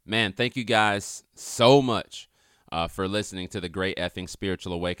Man, thank you guys so much for listening to the Great Effing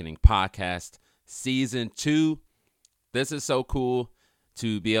Spiritual Awakening podcast, season 2. This is so cool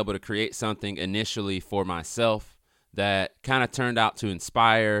to be able to create something initially for myself that kind of turned out to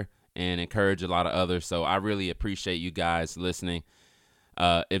inspire and encourage a lot of others. So I really appreciate you guys listening.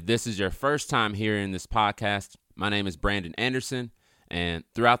 If this is your first time hearing this podcast, my name is Brandon Anderson, and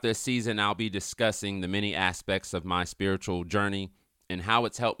throughout this season, I'll be discussing the many aspects of my spiritual journey and how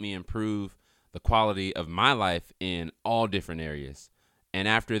it's helped me improve the quality of my life in all different areas. And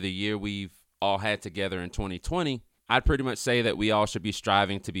after the year we've all had together in 2020, I'd pretty much say that we all should be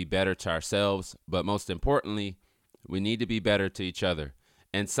striving to be better to ourselves, but most importantly, we need to be better to each other.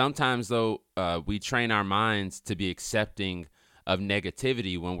 And sometimes, though, we train our minds to be accepting of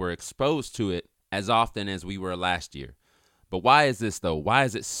negativity when we're exposed to it as often as we were last year. But why is this, though? Why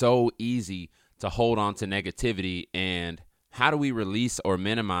is it so easy to hold on to negativity, and how do we release or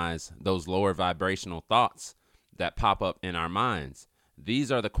minimize those lower vibrational thoughts that pop up in our minds?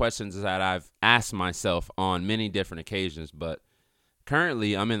 These are the questions that I've asked myself on many different occasions, but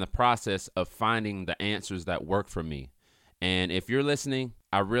currently I'm in the process of finding the answers that work for me. And if you're listening,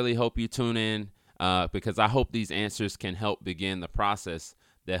 I really hope you tune in because I hope these answers can help begin the process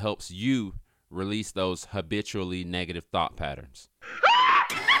that helps you release those habitually negative thought patterns.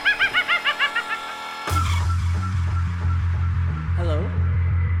 Hello?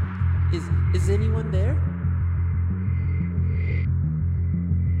 Is anyone there?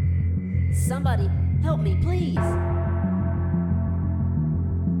 Somebody help me, please.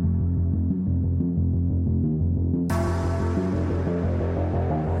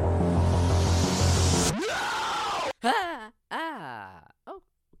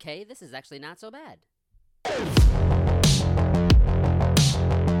 Okay, this is actually not so bad.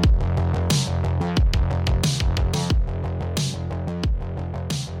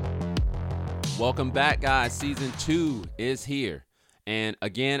 Welcome back, guys. Season 2 is here. And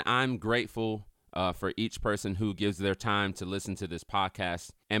again, I'm grateful for each person who gives their time to listen to this podcast.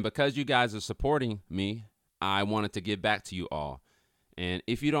 And because you guys are supporting me, I wanted to give back to you all. And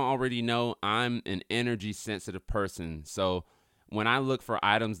if you don't already know, I'm an energy sensitive person. So when I look for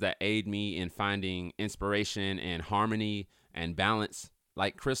items that aid me in finding inspiration and harmony and balance,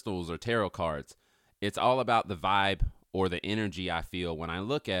 like crystals or tarot cards, it's all about the vibe or the energy I feel when I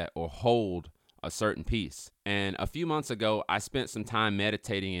look at or hold a certain piece. And a few months ago, I spent some time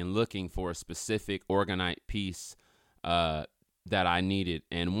meditating and looking for a specific orgonite piece that I needed.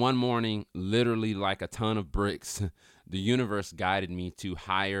 And one morning, literally like a ton of bricks, the universe guided me to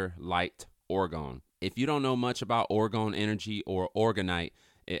Higher Light Orgone. If you don't know much about orgone energy or orgonite,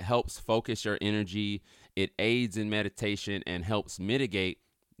 it helps focus your energy, it aids in meditation, and helps mitigate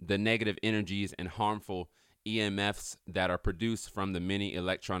the negative energies and harmful EMFs that are produced from the many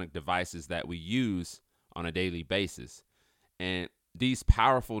electronic devices that we use on a daily basis. And these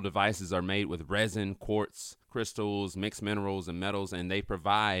powerful devices are made with resin, quartz, crystals, mixed minerals, and metals, and they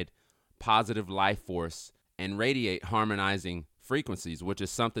provide positive life force and radiate harmonizing frequencies, which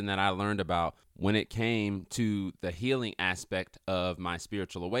is something that I learned about when it came to the healing aspect of my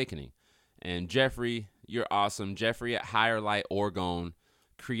spiritual awakening. And Jeffrey, you're awesome. Jeffrey at Higher Light Orgone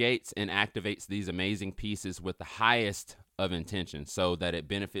creates and activates these amazing pieces with the highest of intention so that it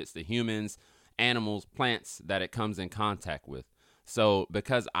benefits the humans, animals, plants that it comes in contact with. So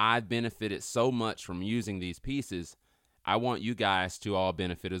because I've benefited so much from using these pieces, I want you guys to all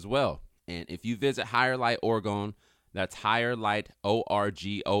benefit as well. And if you visit Higher Light Orgone, that's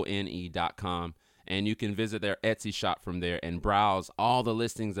higherlightorgone.com, and you can visit their Etsy shop from there and browse all the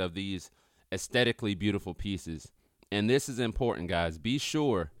listings of these aesthetically beautiful pieces. And this is important, guys. Be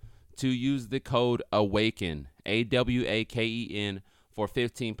sure to use the code AWAKEN, AWAKEN, for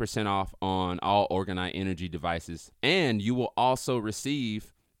 15% off on all Orgonite energy devices. And you will also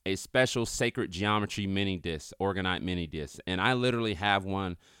receive a special Sacred Geometry mini disc, Orgonite mini disc. And I literally have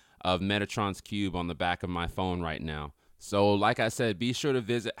one of Metatron's Cube on the back of my phone right now. So like I said, be sure to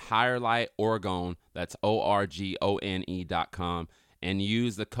visit Higher Light Orgone, that's ORGONE.com, and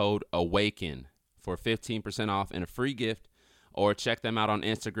use the code AWAKEN for 15% off and a free gift, or check them out on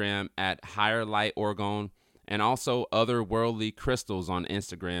Instagram at Higher Light Orgone, and also Other Worldly Crystals on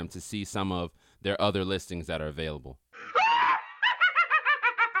Instagram to see some of their other listings that are available.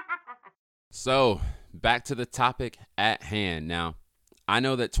 So back to the topic at hand. Now, I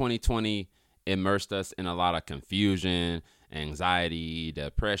know that 2020 immersed us in a lot of confusion, anxiety,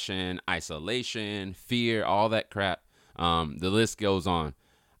 depression, isolation, fear, all that crap. The list goes on.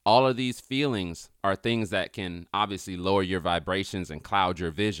 All of these feelings are things that can obviously lower your vibrations and cloud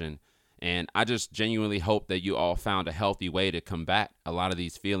your vision. And I just genuinely hope that you all found a healthy way to combat a lot of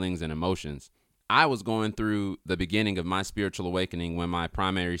these feelings and emotions. I was going through the beginning of my spiritual awakening when my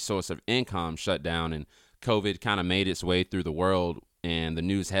primary source of income shut down and COVID kind of made its way through the world and the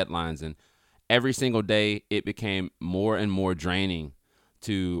news headlines. And every single day, it became more and more draining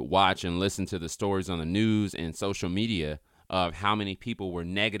to watch and listen to the stories on the news and social media of how many people were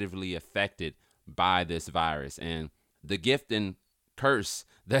negatively affected by this virus. And the gift and curse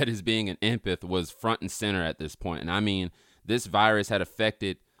that is being an empath was front and center at this point. And I mean, this virus had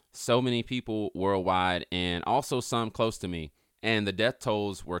affected so many people worldwide and also some close to me. And the death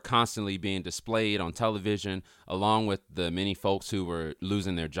tolls were constantly being displayed on television, along with the many folks who were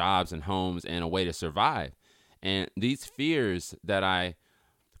losing their jobs and homes and a way to survive. And these fears that I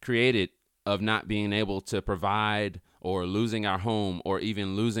created of not being able to provide or losing our home or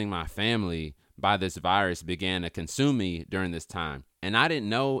even losing my family by this virus began to consume me during this time. And I didn't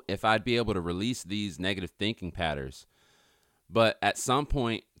know if I'd be able to release these negative thinking patterns. But at some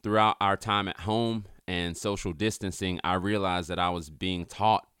point throughout our time at home and social distancing, I realized that I was being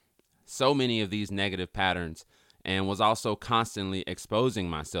taught so many of these negative patterns and was also constantly exposing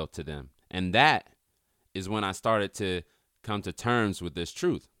myself to them. And that is when I started to come to terms with this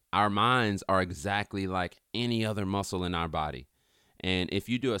truth. Our minds are exactly like any other muscle in our body. And if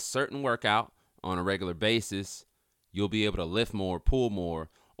you do a certain workout on a regular basis, you'll be able to lift more, pull more,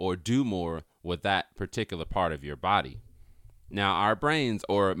 or do more with that particular part of your body. Now, our brains,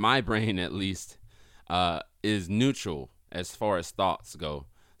 or my brain at least, is neutral as far as thoughts go.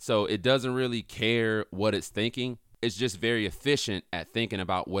 So it doesn't really care what it's thinking. It's just very efficient at thinking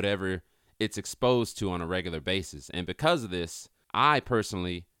about whatever it's exposed to on a regular basis. And because of this, I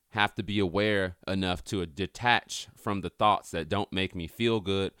personally have to be aware enough to detach from the thoughts that don't make me feel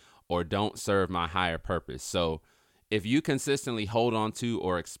good or don't serve my higher purpose. So if you consistently hold on to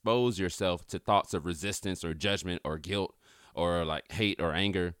or expose yourself to thoughts of resistance or judgment or guilt or like hate or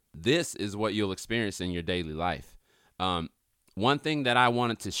anger, this is what you'll experience in your daily life. One thing that I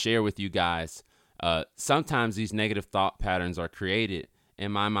wanted to share with you guys, sometimes these negative thought patterns are created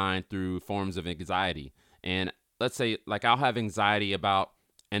in my mind through forms of anxiety. And let's say like I'll have anxiety about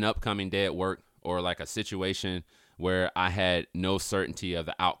an upcoming day at work or like a situation where I had no certainty of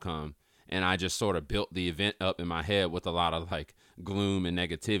the outcome. And I just sort of built the event up in my head with a lot of like gloom and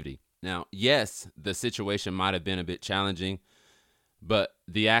negativity. Now, yes, the situation might have been a bit challenging, but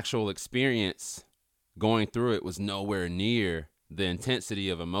the actual experience going through it was nowhere near the intensity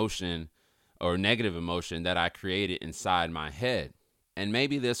of emotion or negative emotion that I created inside my head. And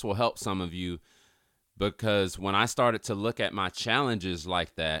maybe this will help some of you because when I started to look at my challenges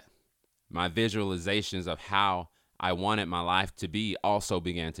like that, my visualizations of how I wanted my life to be also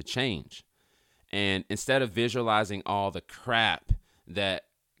began to change. And instead of visualizing all the crap that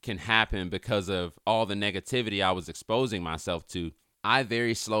can happen because of all the negativity I was exposing myself to, I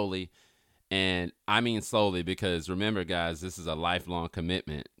very slowly, and I mean slowly because remember, guys, this is a lifelong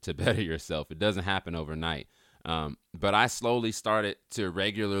commitment to better yourself. It doesn't happen overnight. But I slowly started to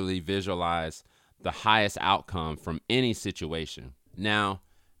regularly visualize the highest outcome from any situation. Now,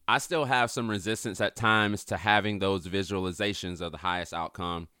 I still have some resistance at times to having those visualizations of the highest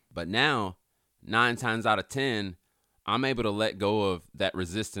outcome, but now 9 times out of 10, I'm able to let go of that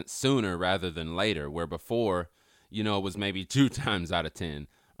resistance sooner rather than later, where before, it was maybe 2 times out of 10.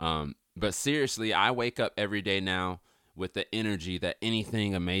 But seriously, I wake up every day now with the energy that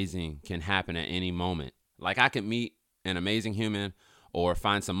anything amazing can happen at any moment. Like I could meet an amazing human or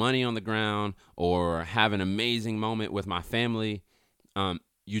find some money on the ground or have an amazing moment with my family.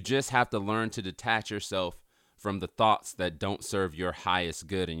 You just have to learn to detach yourself from the thoughts that don't serve your highest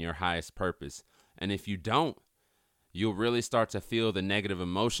good and your highest purpose. And if you don't, you'll really start to feel the negative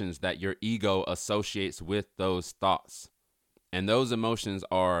emotions that your ego associates with those thoughts. And those emotions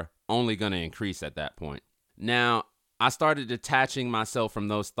are only going to increase at that point. Now, I started detaching myself from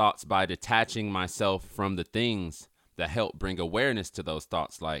those thoughts by detaching myself from the things that help bring awareness to those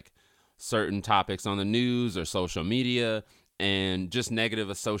thoughts, like certain topics on the news or social media and just negative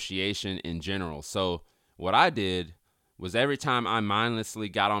association in general. So what I did was every time I mindlessly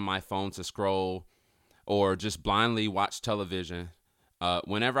got on my phone to scroll or just blindly watch television,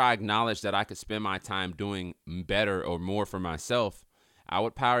 whenever I acknowledged that I could spend my time doing better or more for myself, I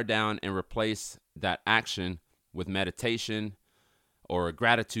would power down and replace that action with meditation or a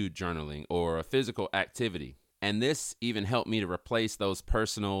gratitude journaling or a physical activity. And this even helped me to replace those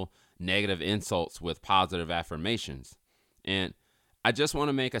personal negative insults with positive affirmations. And I just want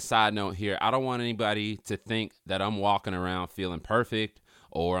to make a side note here. I don't want anybody to think that I'm walking around feeling perfect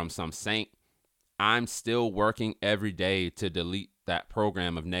or I'm some saint. I'm still working every day to delete that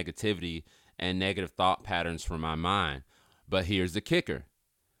program of negativity and negative thought patterns from my mind. But here's the kicker.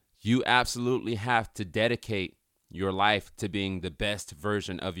 You absolutely have to dedicate your life to being the best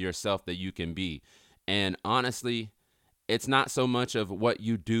version of yourself that you can be. And honestly, it's not so much of what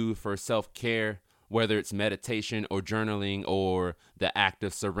you do for self-care, whether it's meditation or journaling or the act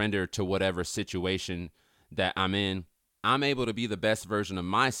of surrender to whatever situation that I'm in. I'm able to be the best version of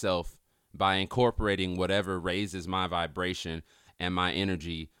myself by incorporating whatever raises my vibration and my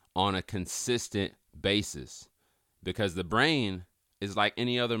energy on a consistent basis. Because the brain is like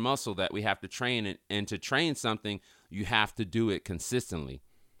any other muscle that we have to train, and to train something, you have to do it consistently.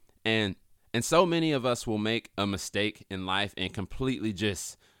 And so many of us will make a mistake in life and completely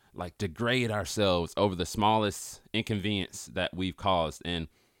just like degrade ourselves over the smallest inconvenience that we've caused. And,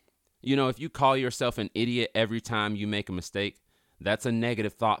 you know, if you call yourself an idiot every time you make a mistake, that's a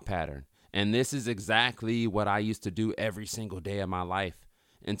negative thought pattern. And this is exactly what I used to do every single day of my life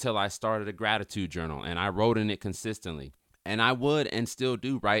until I started a gratitude journal and I wrote in it consistently. And I would and still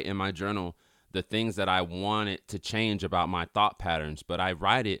do write in my journal the things that I wanted to change about my thought patterns, but I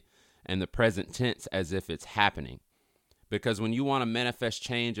write it in the present tense as if it's happening. Because when you want to manifest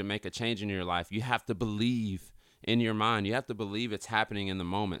change and make a change in your life, you have to believe in your mind. You have to believe it's happening in the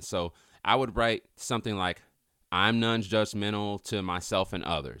moment. So I would write something like, I'm non-judgmental to myself and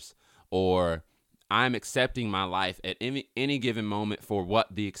others, or I'm accepting my life at any given moment for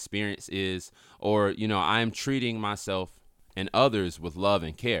what the experience is, or, you know, I'm treating myself and others with love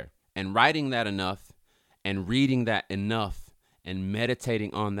and care. And writing that enough and reading that enough and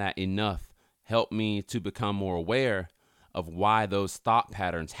meditating on that enough helped me to become more aware of why those thought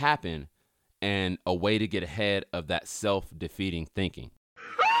patterns happen and a way to get ahead of that self-defeating thinking.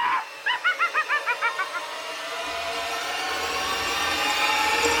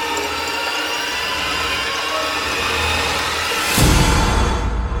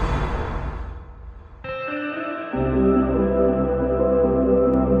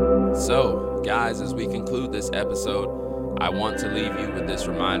 So, guys, as we conclude this episode, I want to leave you with this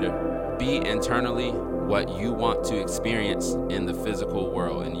reminder. Be internally what you want to experience in the physical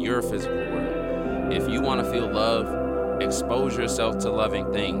world, in your physical world. If you want to feel love, expose yourself to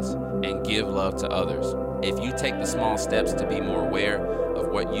loving things and give love to others. If you take the small steps to be more aware of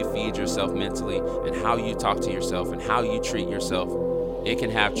what you feed yourself mentally and how you talk to yourself and how you treat yourself, it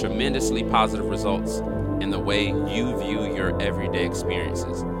can have tremendously positive results in the way you view your everyday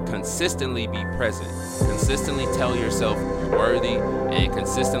experiences. Consistently be present. Consistently tell yourself you're worthy, and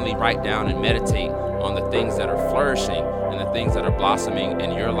consistently write down and meditate on the things that are flourishing and the things that are blossoming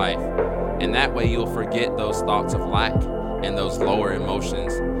in your life. And that way you'll forget those thoughts of lack and those lower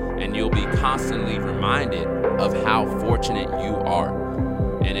emotions, and you'll be constantly reminded of how fortunate you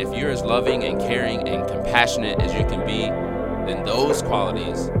are. And if you're as loving and caring and compassionate as you can be, then those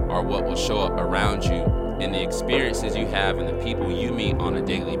qualities are what will show up around you in the experiences you have and the people you meet on a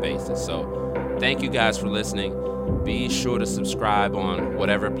daily basis. So thank you guys for listening. Be sure to subscribe on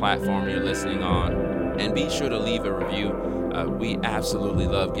whatever platform you're listening on, and be sure to leave a review. We absolutely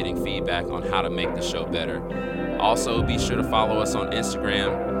love getting feedback on how to make the show better. Also, be sure to follow us on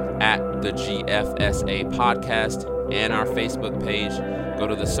Instagram at the GFSA Podcast and our Facebook page. Go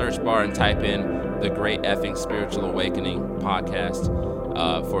to the search bar and type in the Great Effing Spiritual Awakening Podcast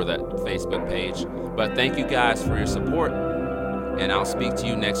for that Facebook page. But thank you guys for your support, and I'll speak to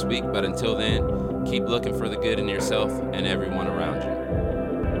you next week. But until then, keep looking for the good in yourself and everyone around you.